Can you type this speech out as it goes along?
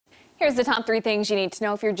Here's the top 3 things you need to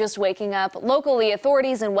know if you're just waking up. Locally,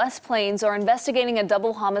 authorities in West Plains are investigating a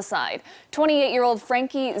double homicide. 28-year-old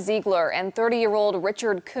Frankie Ziegler and 30-year-old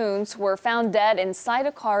Richard Coons were found dead inside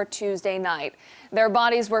a car Tuesday night. Their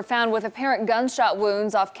bodies were found with apparent gunshot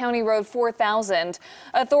wounds off County Road 4000.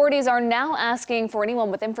 Authorities are now asking for anyone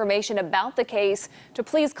with information about the case to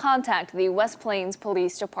please contact the West Plains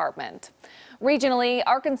Police Department. Regionally,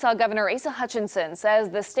 Arkansas Governor Asa Hutchinson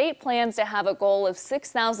says the state plans to have a goal of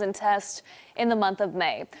 6,000 tests in the month of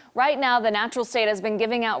May. Right now, the natural state has been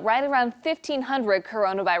giving out right around 1,500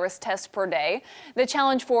 coronavirus tests per day. The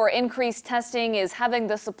challenge for increased testing is having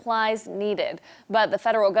the supplies needed. But the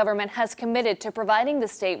federal government has committed to providing the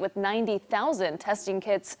state with 90,000 testing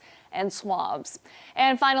kits and swabs.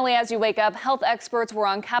 And finally, as you wake up, health experts were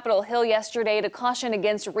on Capitol Hill yesterday to caution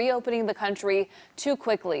against reopening the country too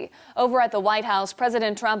quickly. Over at the White House,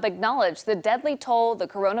 President Trump acknowledged the deadly toll the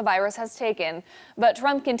coronavirus has taken, but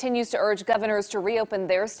Trump continues to urge governors to reopen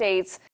their states